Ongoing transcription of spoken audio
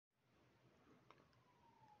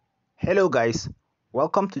Hello guys,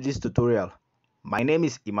 welcome to this tutorial. My name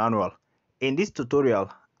is Emmanuel. In this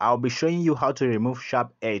tutorial, I'll be showing you how to remove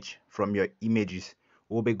sharp edge from your images.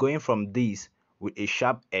 We'll be going from this with a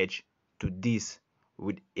sharp edge to this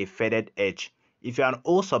with a faded edge. If you're an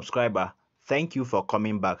old subscriber, thank you for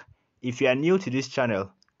coming back. If you are new to this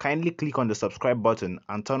channel, kindly click on the subscribe button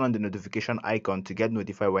and turn on the notification icon to get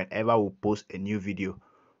notified whenever we post a new video.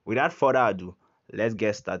 Without further ado, let's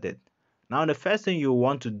get started. Now, the first thing you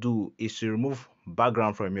want to do is to remove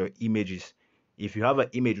background from your images. If you have an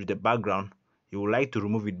image with a background, you would like to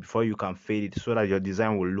remove it before you can fade it so that your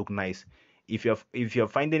design will look nice. If you're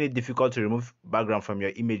finding it difficult to remove background from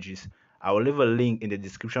your images, I will leave a link in the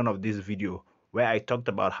description of this video where I talked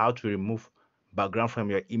about how to remove background from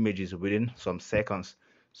your images within some seconds.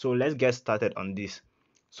 So let's get started on this.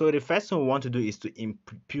 So the first thing we want to do is to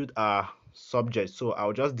impute our subject. So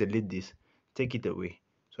I'll just delete this, take it away,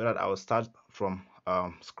 so that I'll start from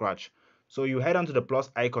scratch. So you head onto the plus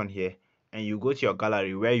icon here and you go to your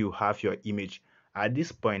gallery where you have your image. At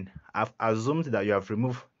this point, I've assumed that you have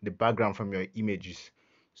removed the background from your images.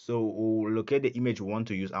 So we'll locate the image we want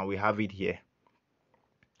to use and we have it here.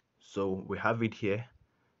 So we have it here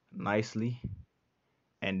nicely,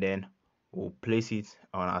 and then we'll place it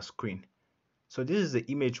on our screen. So this is the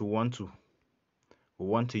image we want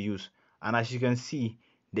to use, and as you can see,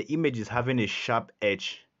 the image is having a sharp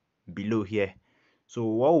edge below here. So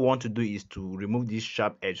what we want to do is to remove this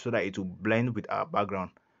sharp edge so that it will blend with our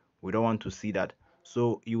background. We don't want to see that.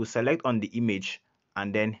 So you will select on the image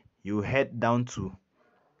and then you head down to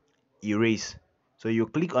erase. So you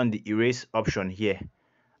click on the erase option here,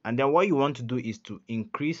 and then what you want to do is to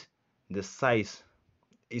increase the size,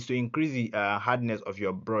 is to increase the hardness of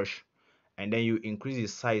your brush, and then you increase the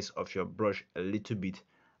size of your brush a little bit,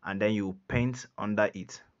 and then you paint under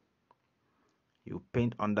it. You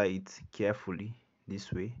paint under it carefully,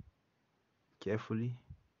 this way, carefully.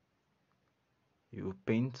 You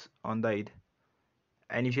paint under it,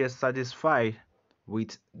 and if you're satisfied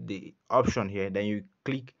with the option here, then you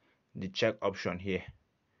click the check option here.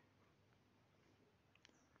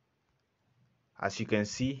 As you can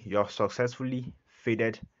see, you have successfully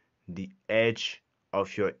faded the edge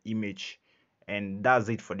of your image. And that's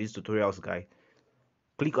it for this tutorials guide.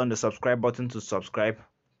 Click on the subscribe button to subscribe,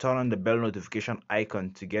 turn on the bell notification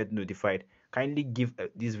icon to get notified. Kindly give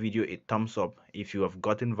this video a thumbs up if you have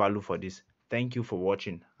gotten value for this. Thank you for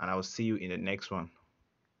watching, and I will see you in the next one.